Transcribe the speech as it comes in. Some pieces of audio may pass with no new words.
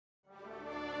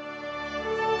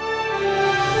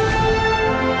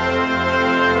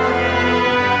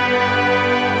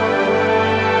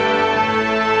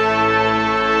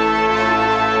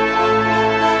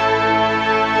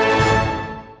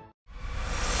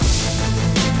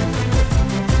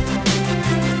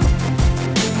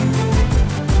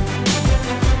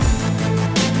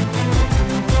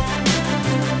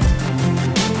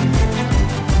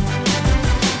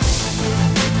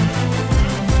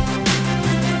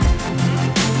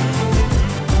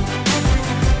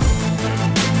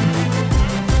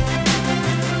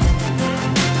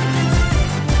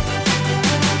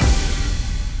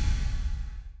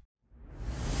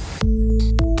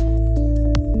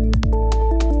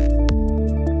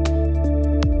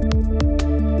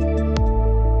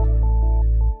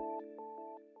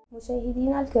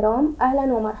مستمعينا الكرام،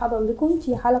 أهلا ومرحبا بكم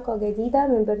في حلقة جديدة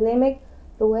من برنامج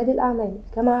رواد الأعمال.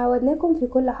 كما عودناكم في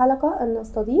كل حلقة أن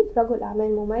نستضيف رجل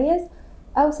أعمال مميز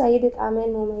أو سيدة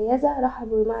أعمال مميزة.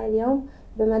 رحبوا معي اليوم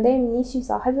بمدام نيشي،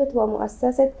 صاحبة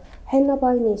ومؤسسة Henna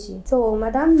By Nishi. So,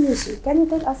 Madam Nishi, can you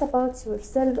tell us about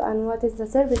yourself and what is the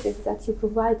services that you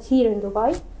provide here in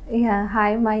Dubai? Yeah,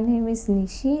 hi. My name is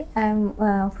Nishi. I'm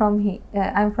from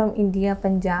India,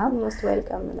 Punjab. Most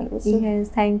welcome, Madam Nishi. Yes,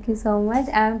 thank you so much.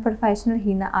 I'm a professional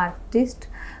henna artist.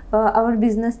 Our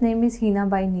business name is Henna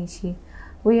By Nishi.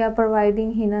 We are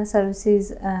providing henna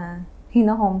services,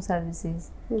 henna home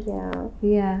services.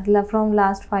 Yeah, from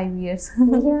last 5 years.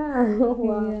 Yeah,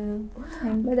 wow.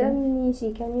 Yeah, Madam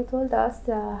Nishi, can you tell us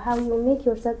how you make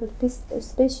yourself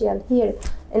special here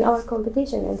in our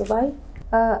competition in Dubai?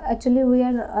 Actually, we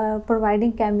are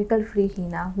providing chemical-free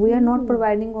henna. We are not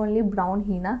providing only brown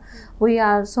henna. We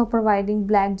are also providing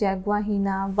black jaguar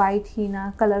henna, white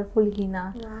henna, colorful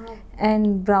henna,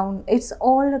 and brown. It's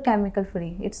all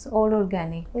chemical-free. It's all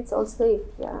organic. It's all safe,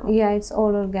 yeah. Yeah, it's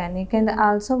all organic. And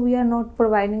also, we are not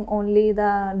providing only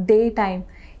the daytime.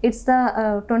 It's the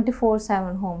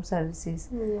 24/7 home services.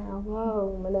 Yeah, wow,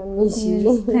 Madam Nishi.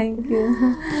 Yes, thank you.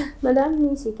 Madam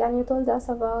Nishi, can you tell us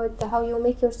about how you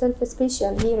make yourself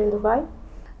special here in Dubai?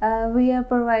 We are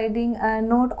providing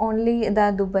not only the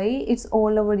Dubai, it's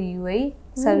all over UAE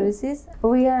services.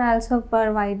 We are also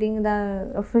providing the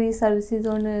free services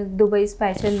on Dubai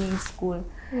Special Needs School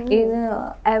in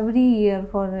every year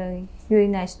for UAE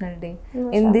National Day.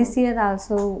 In this year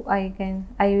also,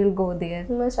 I will go there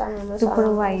to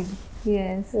provide.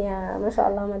 Yes. Yeah,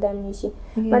 mashallah, Madam Nishi.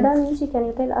 Yes. Madam Nishi, can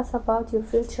you tell us about your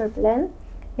future plan?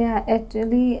 Yeah,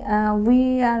 actually, we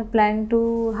are planning to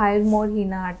hire more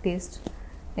henna artists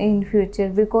in future,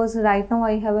 because right now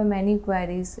I have many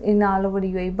queries in all over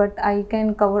UAE, but I can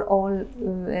cover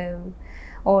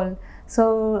all. So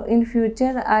in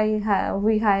future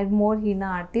we hire more henna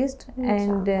artists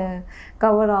and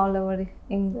cover all our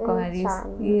inquiries.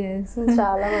 Inshallah. Yes.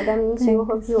 Inshallah, Madam Nishi, we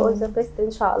hope you all the best,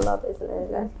 inshallah,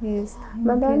 bismillah. Yes.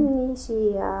 Madam Nishi,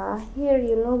 here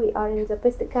we are in the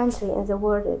best country in the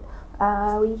world.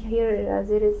 We hear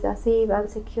there is a safe and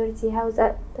security. How does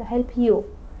that help you?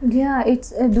 Yeah, it's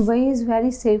Dubai is very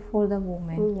safe for the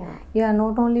women. Yeah,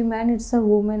 not only men, it's a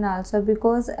woman also,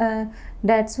 because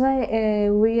that's why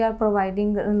we are providing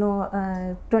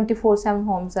 24/7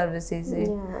 home services.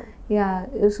 Yeah,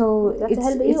 so it's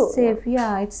safe.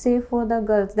 Yeah, it's safe for the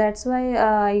girls. That's why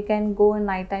I can go at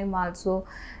night time also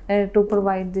to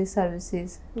provide these services.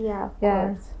 Yeah, of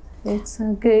course. It's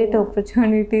a great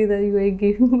opportunity that you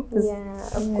give us.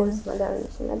 Yeah, of course, Madam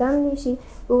Nishi. Madam Nishi,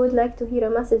 we would like to hear a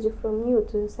message from you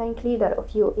to thank leader of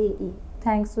UAE.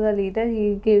 Thanks to the leader, he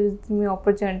gives me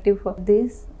opportunity for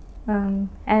this.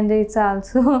 And it's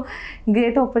also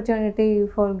great opportunity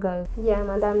for girls. Yeah,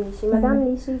 Madam Nishi. Madam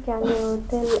Nishi, can you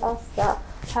tell us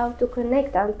how to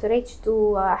connect and to reach to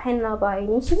Henna By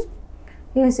Nishi?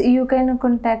 Yes, you can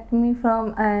contact me from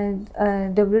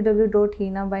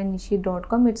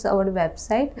www.hennabynishi.com. It's our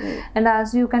website. And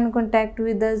also you can contact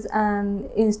with us on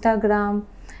Instagram,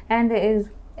 and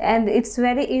it's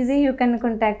very easy. You can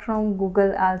contact from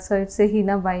Google also. It's a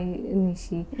Henna By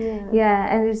Nishi.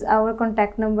 Yeah, and it's our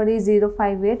contact number is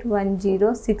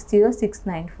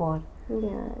 05810600694.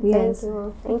 Yes.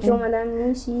 Thank you, Madam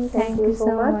Nishi. Thank you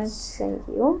so much. Thank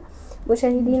you.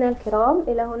 مشاهدينا الكرام،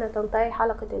 إلى هنا تنتهي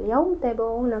حلقة اليوم.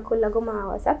 تابعونا كل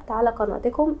جمعة وسبت على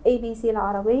قناتكم ABC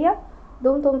العربية.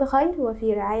 دمتم بخير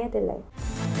وفي رعاية الله.